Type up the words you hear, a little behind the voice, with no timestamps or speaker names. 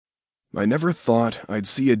I never thought I'd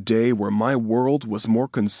see a day where my world was more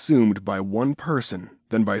consumed by one person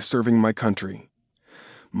than by serving my country.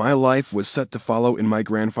 My life was set to follow in my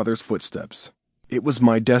grandfather's footsteps. It was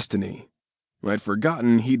my destiny. I'd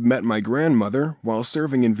forgotten he'd met my grandmother while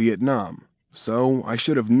serving in Vietnam, so I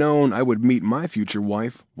should have known I would meet my future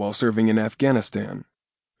wife while serving in Afghanistan.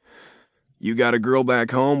 "You got a girl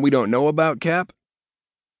back home we don't know about, Cap?"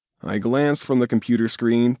 I glanced from the computer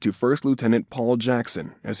screen to First Lieutenant Paul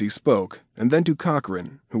Jackson as he spoke, and then to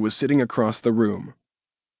Cochran, who was sitting across the room.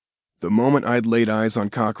 The moment I'd laid eyes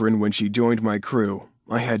on Cochran when she joined my crew,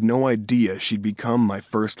 I had no idea she'd become my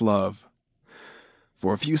first love.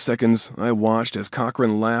 For a few seconds, I watched as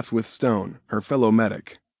Cochran laughed with Stone, her fellow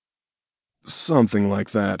medic. "Something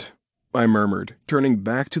like that," I murmured, turning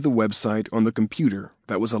back to the website on the computer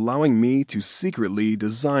that was allowing me to secretly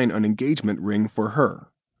design an engagement ring for her.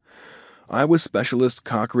 I was Specialist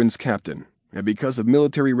Cochran's captain, and because of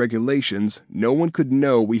military regulations, no one could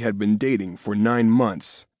know we had been dating for 9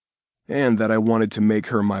 months, and that I wanted to make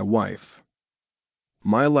her my wife.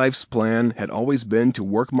 My life's plan had always been to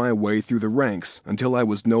work my way through the ranks until I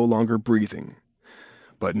was no longer breathing.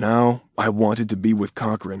 But now I wanted to be with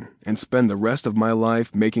Cochran and spend the rest of my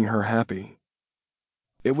life making her happy.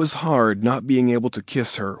 It was hard not being able to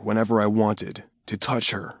kiss her whenever I wanted, to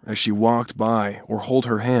touch her as she walked by or hold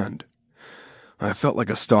her hand. I felt like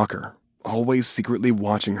a stalker, always secretly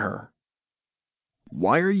watching her.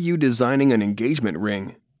 "Why are you designing an engagement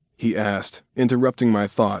ring?" he asked, interrupting my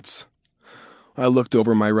thoughts. I looked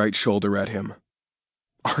over my right shoulder at him.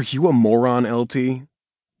 "Are you a moron, LT?"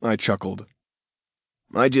 I chuckled.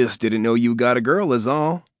 "I just didn't know you got a girl is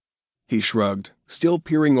all." He shrugged, still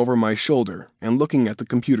peering over my shoulder and looking at the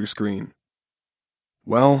computer screen.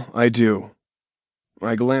 "Well, I do."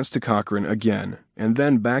 I glanced to Cochran again, and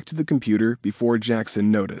then back to the computer before Jackson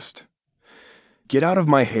noticed. "Get out of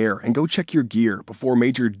my hair and go check your gear before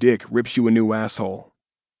Major Dick rips you a new asshole."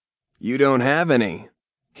 "You don't have any,"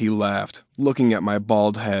 he laughed, looking at my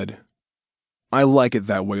bald head. "I like it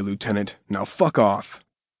that way, Lieutenant. Now fuck off."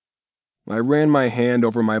 I ran my hand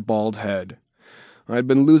over my bald head. I'd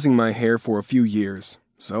been losing my hair for a few years,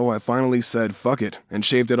 so I finally said fuck it and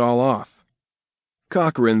shaved it all off.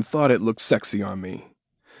 Cochran thought it looked sexy on me.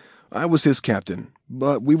 I was his captain,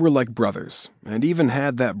 but we were like brothers, and even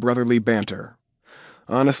had that brotherly banter.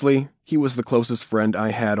 Honestly, he was the closest friend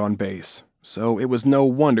I had on base, so it was no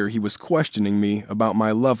wonder he was questioning me about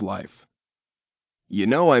my love life. "You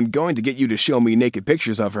know I'm going to get you to show me naked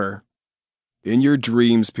pictures of her." "In your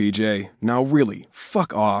dreams, PJ. Now really,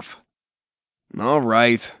 fuck off." "All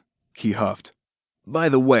right," he huffed. "By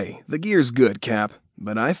the way, the gear's good, Cap,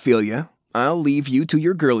 but I feel ya. I'll leave you to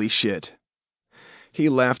your girly shit." He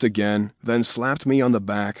laughed again, then slapped me on the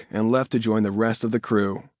back and left to join the rest of the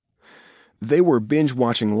crew. They were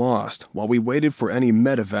binge-watching Lost while we waited for any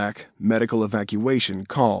medevac, medical evacuation,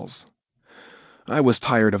 calls. I was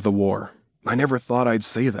tired of the war. I never thought I'd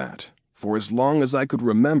say that. For as long as I could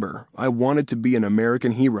remember, I wanted to be an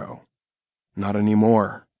American hero. Not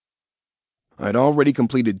anymore. I'd already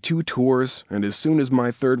completed 2 tours, and as soon as my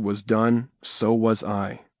 3rd was done, so was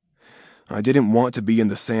I. I didn't want to be in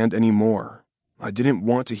the sand anymore. I didn't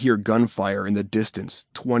want to hear gunfire in the distance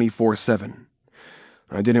 24/7.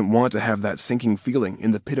 I didn't want to have that sinking feeling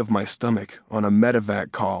in the pit of my stomach on a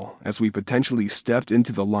medevac call as we potentially stepped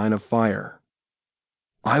into the line of fire.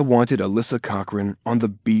 I wanted Alyssa Cochran on the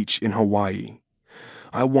beach in Hawaii.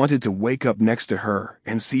 I wanted to wake up next to her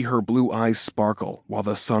and see her blue eyes sparkle while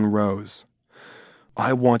the sun rose.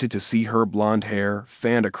 I wanted to see her blonde hair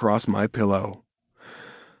fanned across my pillow.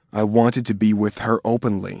 I wanted to be with her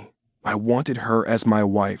openly. I wanted her as my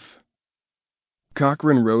wife.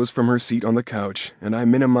 Cochran rose from her seat on the couch, and I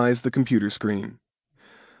minimized the computer screen.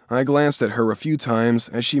 I glanced at her a few times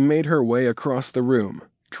as she made her way across the room,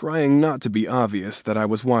 trying not to be obvious that I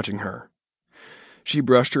was watching her. She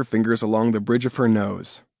brushed her fingers along the bridge of her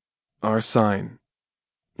nose. Our sign.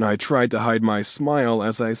 I tried to hide my smile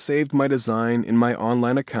as I saved my design in my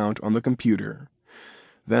online account on the computer,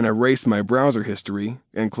 then erased my browser history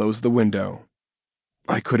and closed the window.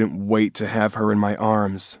 I couldn't wait to have her in my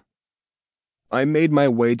arms. I made my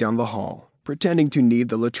way down the hall, pretending to need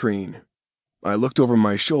the latrine. I looked over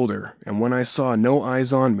my shoulder, and when I saw no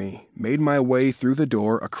eyes on me, made my way through the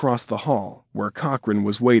door across the hall where Cochran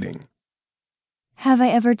was waiting. "Have I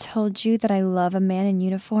ever told you that I love a man in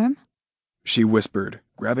uniform?" she whispered,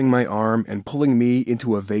 grabbing my arm and pulling me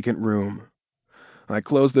into a vacant room. I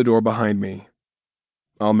closed the door behind me.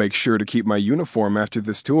 "I'll make sure to keep my uniform after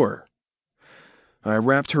this tour." I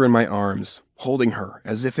wrapped her in my arms, holding her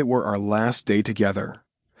as if it were our last day together.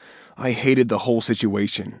 I hated the whole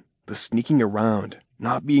situation, the sneaking around,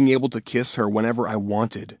 not being able to kiss her whenever I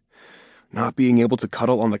wanted, not being able to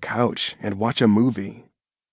cuddle on the couch and watch a movie.